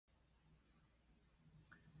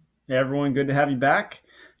Hey everyone, good to have you back.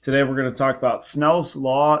 Today we're going to talk about Snell's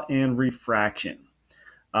law and refraction.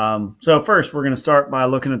 So first, we're going to start by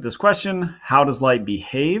looking at this question: how does light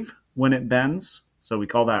behave when it bends? So we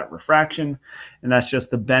call that refraction, and that's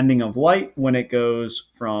just the bending of light when it goes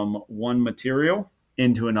from one material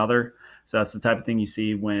into another. So that's the type of thing you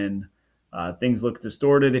see when things look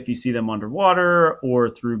distorted if you see them underwater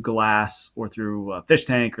or through glass or through a fish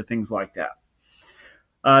tank or things like that.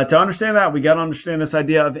 To understand that, we got to understand this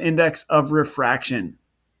idea of index of refraction.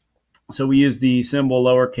 So we use the symbol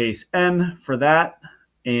lowercase n for that.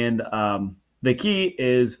 And the key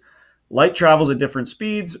is light travels at different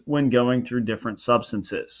speeds when going through different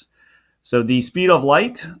substances. So the speed of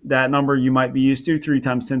light, that number you might be used to, 3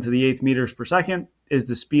 times 10 to the 8th meters per second, is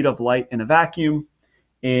the speed of light in a vacuum.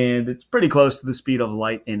 And it's pretty close to the speed of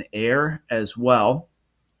light in air as well.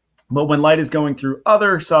 But when light is going through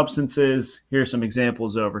other substances, here's some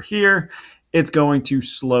examples over here, it's going to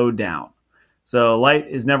slow down. So light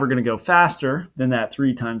is never going to go faster than that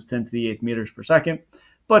 3 times 10 to the 8th meters per second,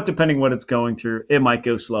 but depending what it's going through, it might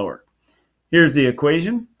go slower. Here's the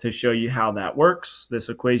equation to show you how that works. This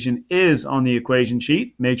equation is on the equation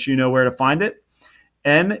sheet. Make sure you know where to find it.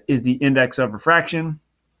 N is the index of refraction.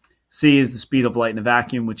 C is the speed of light in a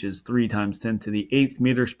vacuum, which is 3 times 10 to the 8th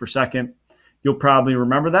meters per second. You'll probably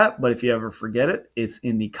remember that, but if you ever forget it, it's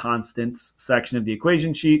in the constants section of the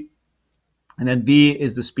equation sheet. And then V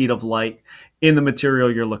is the speed of light in the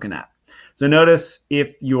material you're looking at. So notice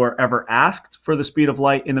if you are ever asked for the speed of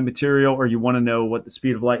light in the material, or you want to know what the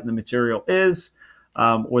speed of light in the material is,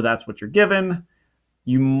 or that's what you're given,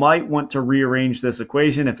 you might want to rearrange this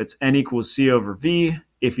equation. If it's N equals C over V,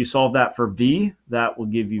 if you solve that for V, that will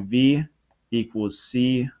give you V equals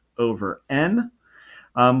C over N.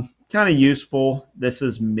 Kind of useful. This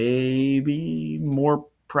is maybe more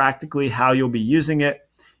practically how you'll be using it,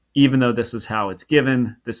 even though this is how it's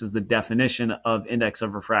given. This is the definition of index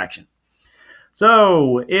of refraction.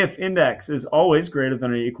 So if index is always greater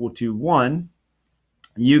than or equal to 1,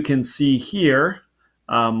 you can see here,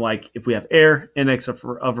 like if we have air, index of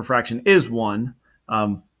refraction is 1.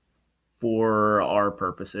 For our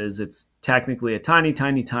purposes, it's technically a tiny,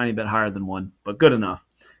 tiny, tiny bit higher than 1, but good enough,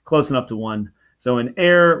 close enough to 1. So in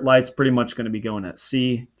air, light's pretty much going to be going at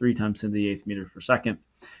C, 3 times 10 to the 8th meters per second.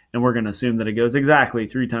 And we're going to assume that it goes exactly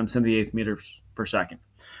 3 times 10 to the 8th meters per second.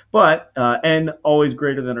 But N always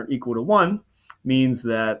greater than or equal to 1 means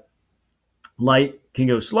that light can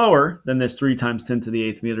go slower than this 3 times 10 to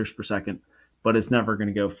the 8th meters per second, but it's never going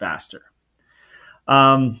to go faster.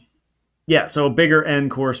 Yeah, so a bigger N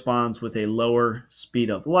corresponds with a lower speed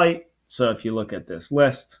of light. So if you look at this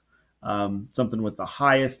list, something with the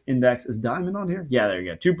highest index is diamond on here. Yeah, there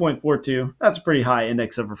you go, 2.42. That's a pretty high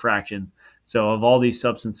index of refraction. So of all these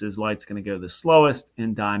substances, light's going to go the slowest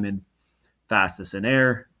in diamond, fastest in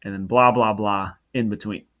air, and then blah, blah, blah in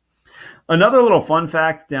between. Another little fun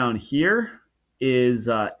fact down here is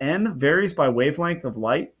N varies by wavelength of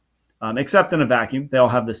light, except in a vacuum. They all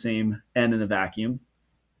have the same N in a vacuum.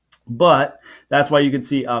 But that's why you can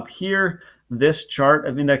see up here, this chart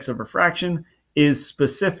of index of refraction is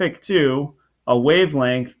specific to a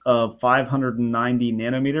wavelength of 590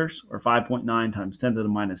 nanometers, or 5.9 times 10 to the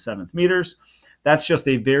minus 7th meters. That's just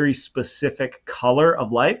a very specific color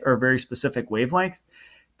of light, or a very specific wavelength.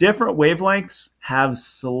 Different wavelengths have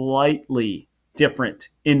slightly different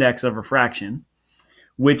index of refraction,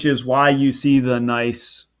 which is why you see the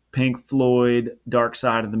nice Pink Floyd, Dark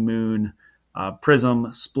Side of the Moon,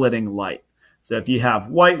 prism splitting light. So if you have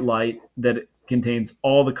white light that contains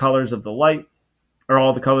all the colors of the light, or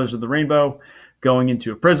all the colors of the rainbow, going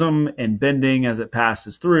into a prism and bending as it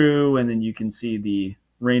passes through, and then you can see the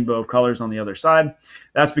rainbow of colors on the other side,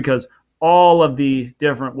 that's because all of the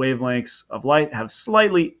different wavelengths of light have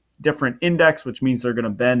slightly different index, which means they're going to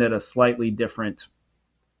bend at a slightly different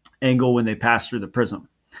angle when they pass through the prism.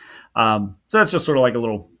 So that's just sort of like a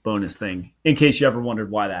little bonus thing in case you ever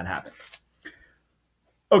wondered why that happened.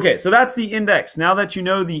 Okay, so that's the index. Now that you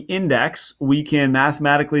know the index, we can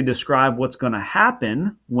mathematically describe what's going to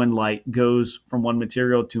happen when light goes from one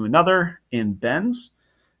material to another and bends.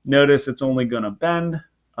 Notice it's only going to bend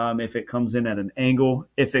if it comes in at an angle.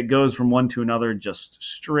 If it goes from one to another just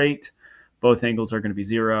straight, both angles are going to be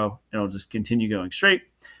 0. It'll just continue going straight.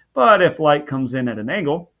 But if light comes in at an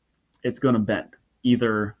angle, it's going to bend,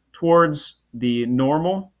 either towards the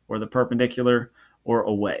normal or the perpendicular or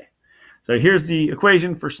away. So here's the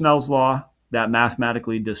equation for Snell's law that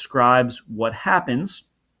mathematically describes what happens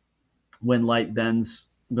when light bends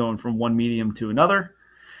going from one medium to another.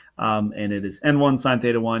 And it is N1 sine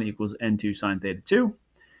theta 1 equals N2 sine theta 2.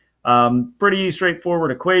 Pretty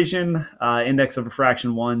straightforward equation. Index of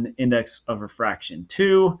refraction 1, index of refraction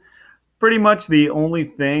 2. Pretty much the only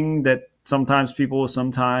thing that sometimes people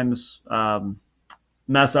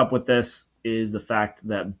mess up with this is the fact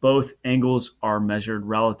that both angles are measured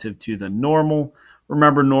relative to the normal.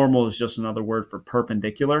 Remember, normal is just another word for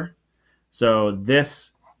perpendicular. So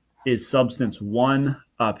this is substance 1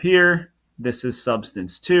 up here. This is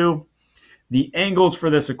substance 2. The angles for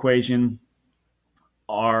this equation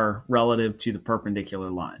are relative to the perpendicular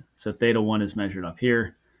line. So theta 1 is measured up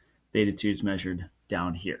here. Theta 2 is measured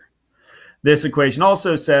down here. This equation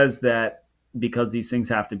also says that because these things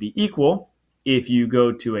have to be equal, if you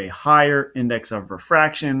go to a higher index of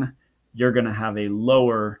refraction, you're going to have a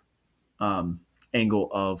lower angle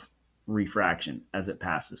of refraction as it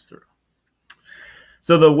passes through.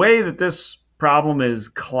 So the way that this problem is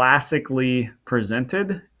classically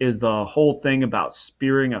presented is the whole thing about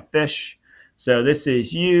spearing a fish. So this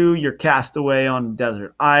is you're cast away on a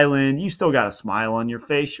desert island. You still got a smile on your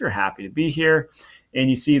face. You're happy to be here. And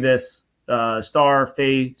you see this star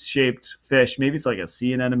face-shaped fish. Maybe it's like a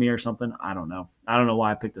sea anemone or something. I don't know. I don't know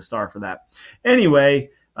why I picked a star for that. Anyway,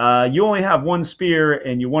 you only have one spear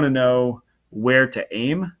and you want to know where to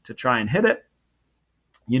aim to try and hit it.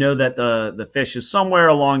 You know that the fish is somewhere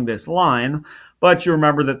along this line, but you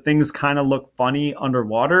remember that things kind of look funny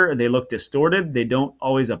underwater. They look distorted. They don't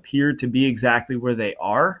always appear to be exactly where they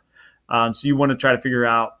are. So you want to try to figure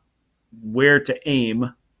out where to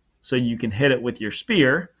aim so you can hit it with your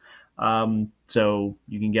spear. So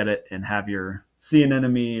you can get it and have your sea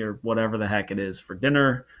anemone or whatever the heck it is for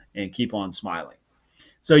dinner and keep on smiling.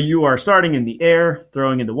 So you are starting in the air,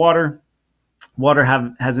 throwing into water. Water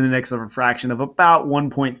has an index of refraction of about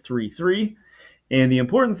 1.33. And the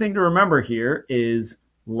important thing to remember here is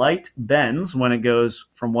light bends when it goes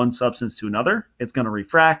from one substance to another. It's going to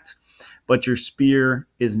refract, but your spear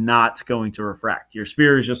is not going to refract. Your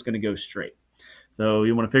spear is just going to go straight. So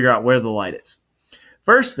you want to figure out where the light is.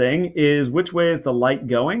 First thing is, which way is the light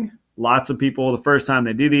going? Lots of people, the first time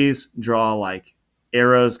they do these, draw like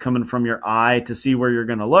arrows coming from your eye to see where you're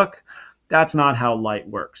going to look. That's not how light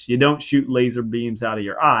works. You don't shoot laser beams out of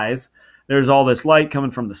your eyes. There's all this light coming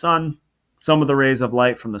from the sun. Some of the rays of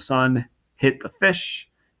light from the sun hit the fish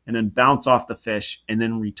and then bounce off the fish and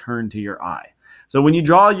then return to your eye. So when you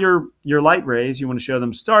draw your light rays, you want to show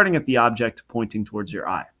them starting at the object pointing towards your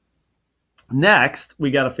eye. Next,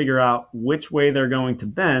 we got to figure out which way they're going to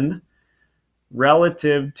bend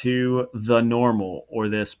relative to the normal, or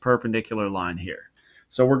this perpendicular line here.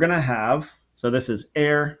 So we're going to have, so this is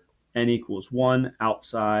air, n equals 1,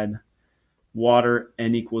 outside, water,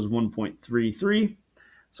 n equals 1.33.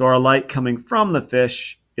 So our light coming from the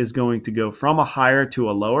fish is going to go from a higher to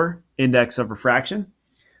a lower index of refraction.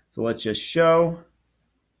 So let's just show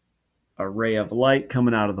a ray of light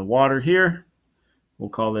coming out of the water here. We'll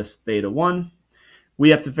call this theta 1. We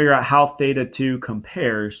have to figure out how theta 2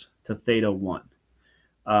 compares to theta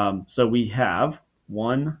 1. So we have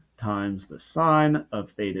 1 times the sine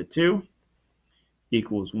of theta 2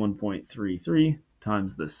 equals 1.33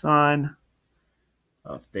 times the sine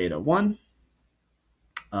of theta 1.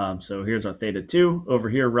 So here's our theta 2 over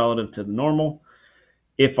here relative to the normal.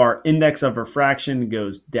 If our index of refraction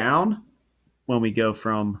goes down when we go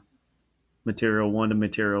from material 1 to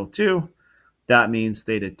material 2, that means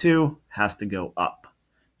theta 2 has to go up.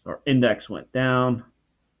 So our index went down.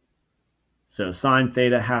 So sine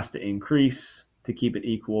theta has to increase to keep it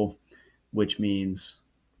equal, which means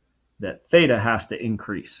that theta has to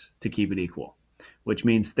increase to keep it equal, which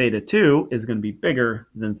means theta 2 is going to be bigger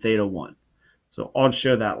than theta 1. So I'll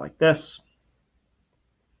show that like this.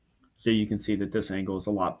 So you can see that this angle is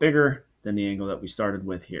a lot bigger than the angle that we started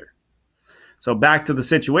with here. So back to the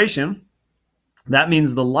situation. That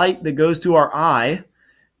means the light that goes to our eye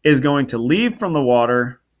is going to leave from the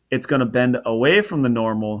water. It's going to bend away from the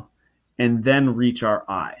normal and then reach our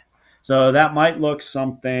eye. So that might look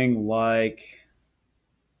something like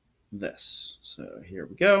this. So here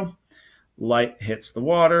we go. Light hits the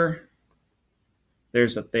water.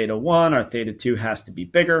 There's a theta 1. Our theta 2 has to be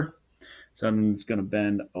bigger. So then it's going to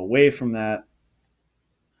bend away from that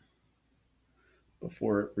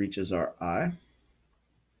before it reaches our eye.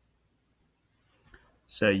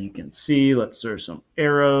 So you can see, let's throw some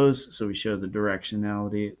arrows so we show the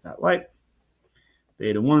directionality of that light.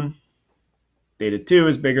 Theta 1. Theta 2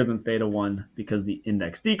 is bigger than theta 1 because the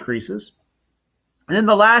index decreases. And then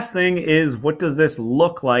the last thing is, what does this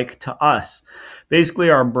look like to us? Basically,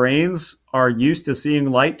 our brains are used to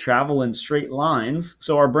seeing light travel in straight lines.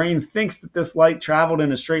 So our brain thinks that this light traveled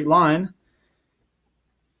in a straight line.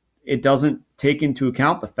 It doesn't take into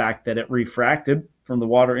account the fact that it refracted from the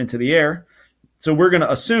water into the air. So we're going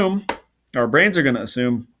to assume, our brains are going to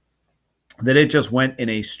assume that it just went in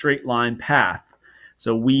a straight line path.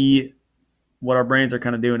 So what our brains are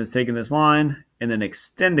kind of doing is taking this line and then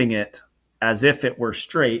extending it as if it were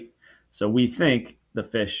straight. So we think the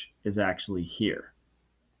fish is actually here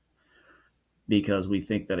because we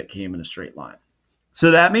think that it came in a straight line. So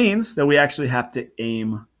that means that we actually have to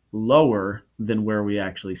aim lower than where we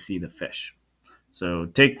actually see the fish. So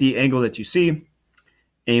take the angle that you see,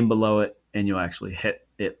 aim below it, and you'll actually hit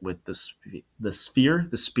it with the spear.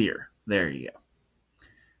 There you go.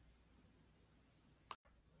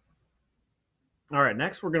 All right,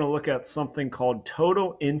 next we're going to look at something called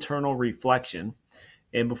total internal reflection.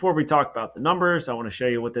 And before we talk about the numbers, I want to show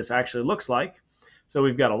you what this actually looks like. So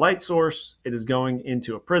we've got a light source. It is going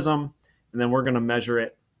into a prism, and then we're going to measure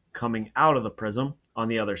it coming out of the prism on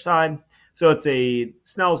the other side. So it's a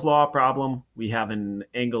Snell's law problem. We have an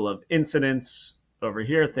angle of incidence over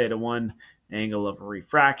here, theta 1, angle of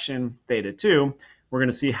refraction, theta 2. We're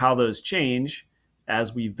going to see how those change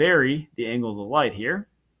as we vary the angle of the light here.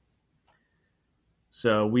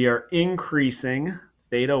 So we are increasing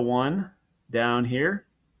theta 1 down here.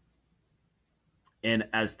 And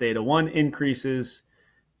as theta 1 increases,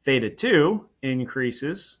 theta 2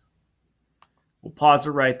 increases. We'll pause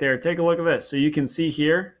it right there. Take a look at this. So you can see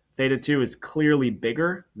here, theta 2 is clearly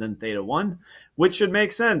bigger than theta 1, which should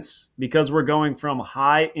make sense because we're going from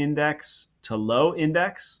high index to low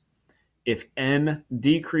index. If n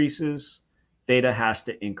decreases, theta has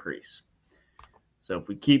to increase. So if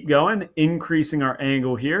we keep going, increasing our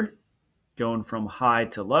angle here, going from high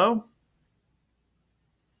to low,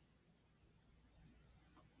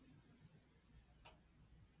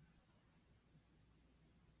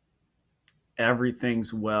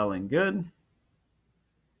 everything's well and good.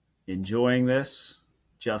 Enjoying this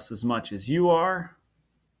just as much as you are.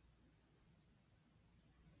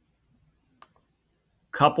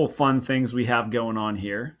 Couple fun things we have going on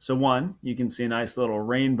here. So one, you can see a nice little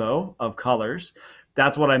rainbow of colors.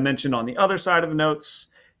 That's what I mentioned on the other side of the notes.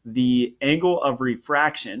 The angle of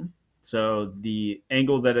refraction, so the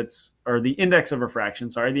angle that it's, or the index of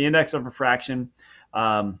refraction, sorry, the index of refraction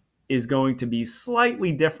is going to be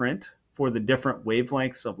slightly different for the different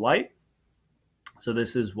wavelengths of light. So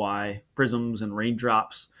this is why prisms and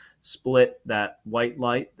raindrops split that white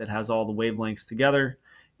light that has all the wavelengths together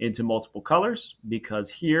into multiple colors, because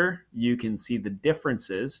here you can see the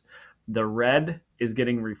differences. The red is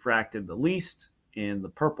getting refracted the least, and the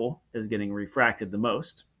purple is getting refracted the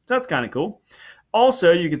most. So that's kind of cool.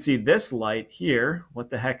 Also, you can see this light here. What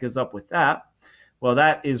the heck is up with that? Well,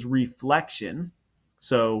 that is reflection.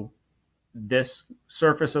 So this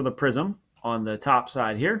surface of the prism on the top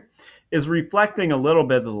side here is reflecting a little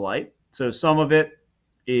bit of the light. So some of it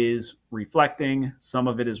is reflecting, some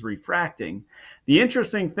of it is refracting. The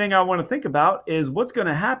interesting thing I want to think about is what's going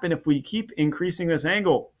to happen if we keep increasing this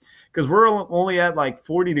angle, because we're only at like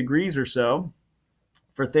 40 degrees or so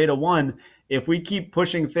for theta 1. If we keep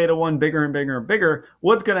pushing theta 1 bigger and bigger and bigger,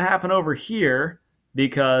 what's going to happen over here?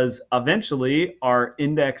 Because eventually our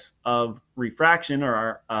index of refraction,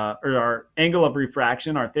 or our angle of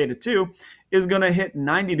refraction, our theta 2, is going to hit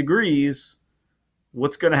 90 degrees.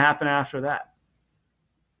 What's going to happen after that?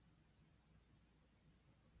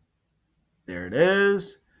 There it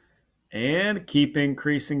is. And keep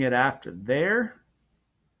increasing it after there.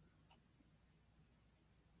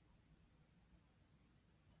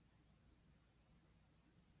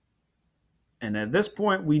 And at this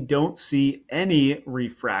point, we don't see any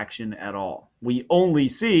refraction at all. We only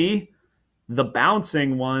see the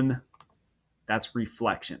bouncing one. That's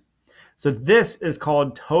reflection. So this is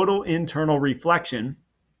called total internal reflection.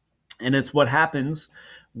 And it's what happens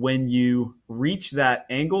when you reach that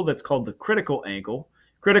angle that's called the critical angle.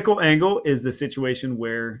 Critical angle is the situation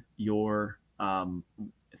where your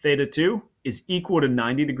theta 2 is equal to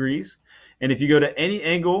 90 degrees. And if you go to any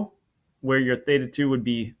angle where your theta 2 would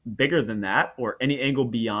be bigger than that, or any angle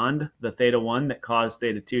beyond the theta 1 that caused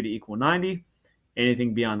theta 2 to equal 90,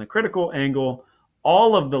 anything beyond the critical angle,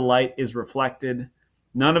 all of the light is reflected.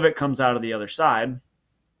 None of it comes out of the other side.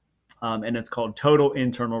 And it's called total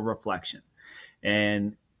internal reflection.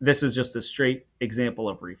 And this is just a straight example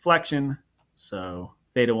of reflection. So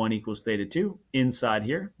theta 1 equals theta 2 inside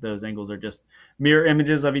here. Those angles are just mirror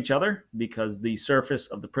images of each other because the surface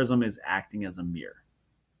of the prism is acting as a mirror.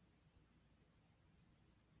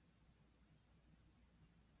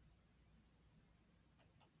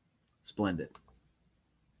 Splendid.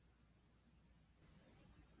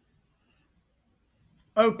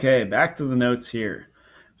 Okay, back to the notes here.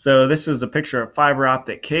 So this is a picture of fiber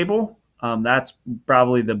optic cable. That's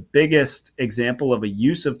probably the biggest example of a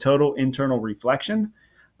use of total internal reflection.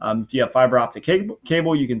 If you have fiber optic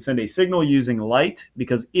cable, you can send a signal using light,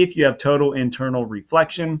 because if you have total internal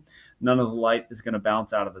reflection, none of the light is going to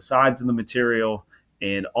bounce out of the sides of the material,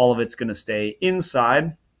 and all of it's going to stay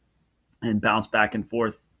inside and bounce back and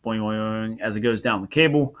forth boing, boing, boing, as it goes down the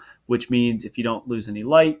cable, which means if you don't lose any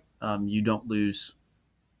light, you don't lose,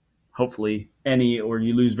 hopefully, any, or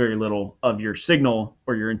you lose very little of your signal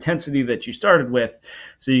or your intensity that you started with,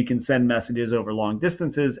 so you can send messages over long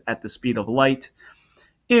distances at the speed of light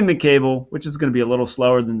in the cable, which is going to be a little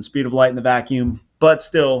slower than the speed of light in the vacuum, but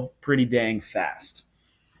still pretty dang fast.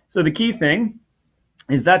 So the key thing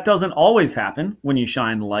is that doesn't always happen when you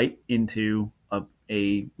shine light into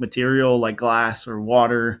a material like glass or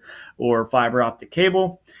water or fiber optic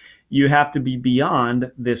cable. You have to be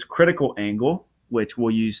beyond this critical angle, which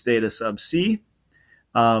we'll use theta sub c.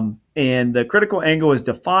 And the critical angle is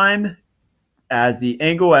defined as the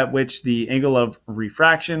angle at which the angle of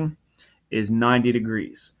refraction is 90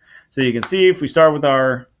 degrees. So you can see if we start with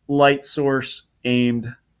our light source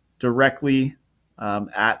aimed directly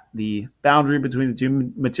at the boundary between the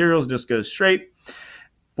two materials, just goes straight.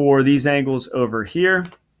 For these angles over here,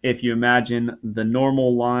 if you imagine the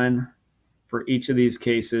normal line for each of these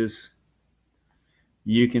cases,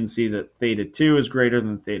 you can see that theta 2 is greater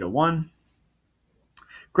than theta 1.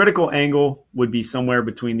 Critical angle would be somewhere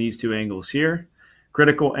between these two angles here.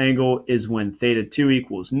 Critical angle is when theta 2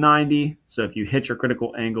 equals 90. So if you hit your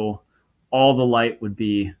critical angle, all the light would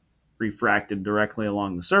be refracted directly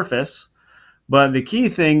along the surface. But the key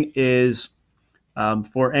thing is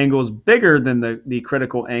for angles bigger than the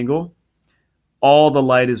critical angle, all the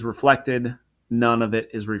light is reflected, none of it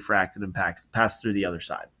is refracted and passes through the other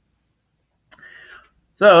side.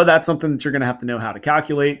 So that's something that you're going to have to know how to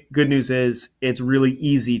calculate. Good news is it's really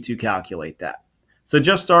easy to calculate that. So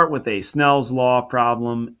just start with a Snell's law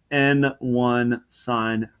problem. N1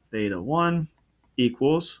 sine theta 1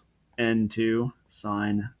 equals N2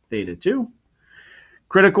 sine theta 2.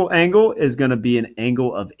 Critical angle is going to be an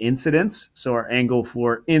angle of incidence, so our angle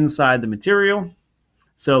for inside the material.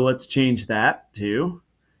 So let's change that to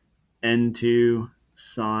N2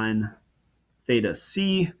 sine theta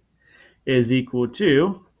c is equal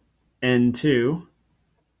to N2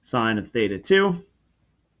 sine of theta 2.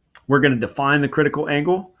 We're going to define the critical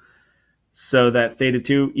angle so that theta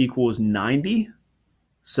 2 equals 90.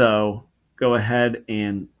 So go ahead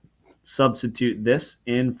and substitute this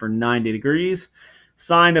in for 90 degrees.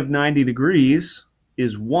 Sine of 90 degrees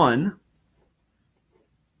is 1.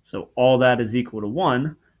 So all that is equal to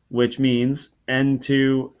 1, which means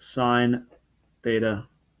N2 sine theta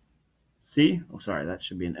c. Oh, sorry, that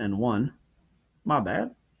should be an N1. My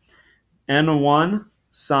bad. N1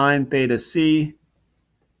 sine theta c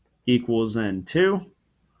equals N2.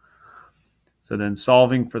 So then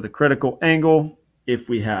solving for the critical angle, if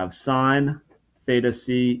we have sine theta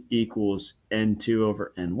c equals N2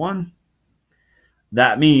 over N1,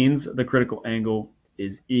 that means the critical angle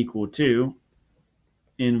is equal to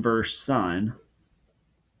inverse sine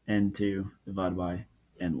N2 divided by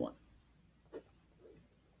N1.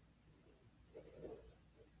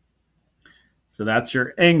 So that's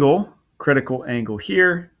your angle, critical angle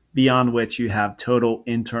here, beyond which you have total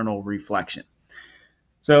internal reflection.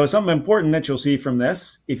 So something important that you'll see from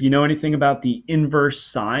this, if you know anything about the inverse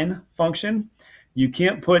sine function, you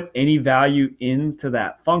can't put any value into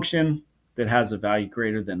that function that has a value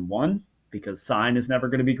greater than 1, because sine is never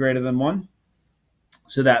going to be greater than 1.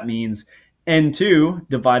 So that means N2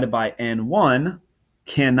 divided by N1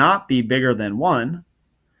 cannot be bigger than 1,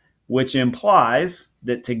 which implies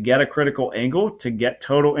that to get a critical angle, to get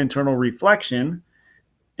total internal reflection,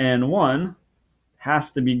 N1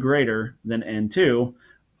 has to be greater than N2,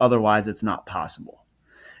 otherwise it's not possible.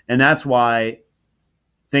 And that's why,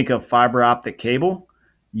 think of fiber optic cable.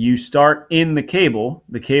 You start in the cable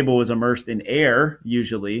is immersed in air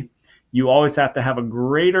usually. You always have to have a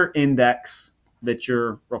greater index that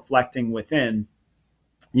you're reflecting within.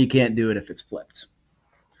 You can't do it if it's flipped.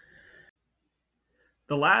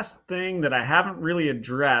 The last thing that I haven't really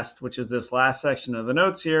addressed, which is this last section of the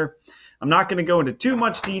notes here, I'm not going to go into too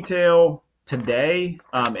much detail today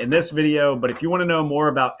in this video, but if you want to know more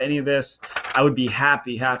about any of this, I would be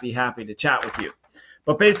happy to chat with you.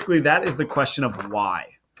 But basically, that is the question of why.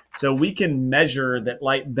 So we can measure that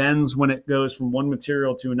light bends when it goes from one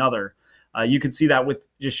material to another. You can see that with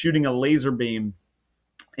just shooting a laser beam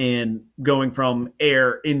and going from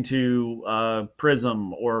air into a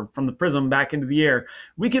prism, or from the prism back into the air.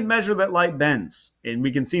 We can measure that light bends, and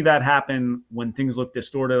we can see that happen when things look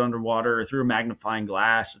distorted underwater, or through a magnifying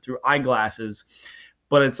glass, or through eyeglasses.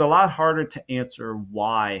 but it's a lot harder to answer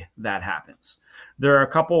why that happens. There are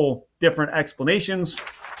a couple different explanations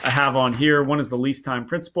I have on here. One is the least time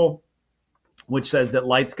principle, which says that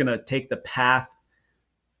light's going to take the path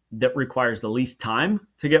that requires the least time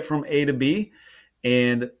to get from A to B.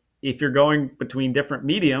 And if you're going between different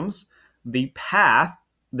mediums, the path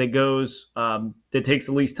that goes that takes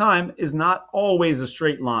the least time is not always a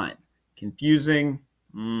straight line. Confusing?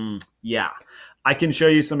 Yeah. I can show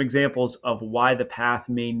you some examples of why the path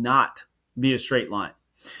may not be a straight line.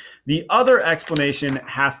 The other explanation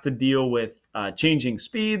has to deal with changing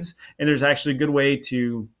speeds, and there's actually a good way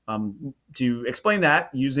to explain that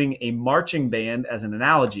using a marching band as an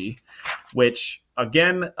analogy, which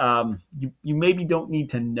again, you maybe don't need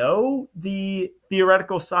to know the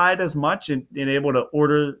theoretical side as much and able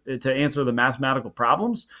to answer the mathematical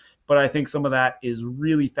problems, but I think some of that is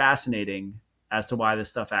really fascinating as to why this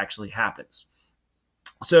stuff actually happens.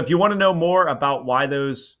 So if you want to know more about why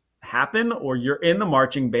those happen, or you're in the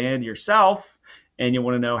marching band yourself and you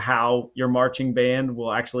want to know how your marching band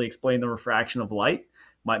will actually explain the refraction of light,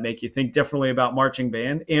 might make you think differently about marching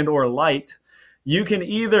band and or light, you can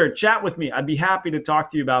either chat with me. I'd be happy to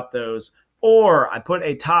talk to you about those, or I put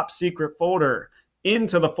a top secret folder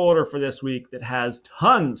into the folder for this week that has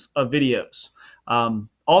tons of videos.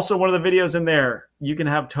 Also, one of the videos in there, you can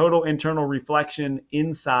have total internal reflection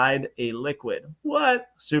inside a liquid. What?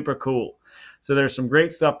 Super cool. So there's some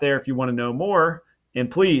great stuff there if you want to know more. And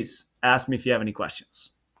please ask me if you have any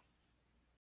questions.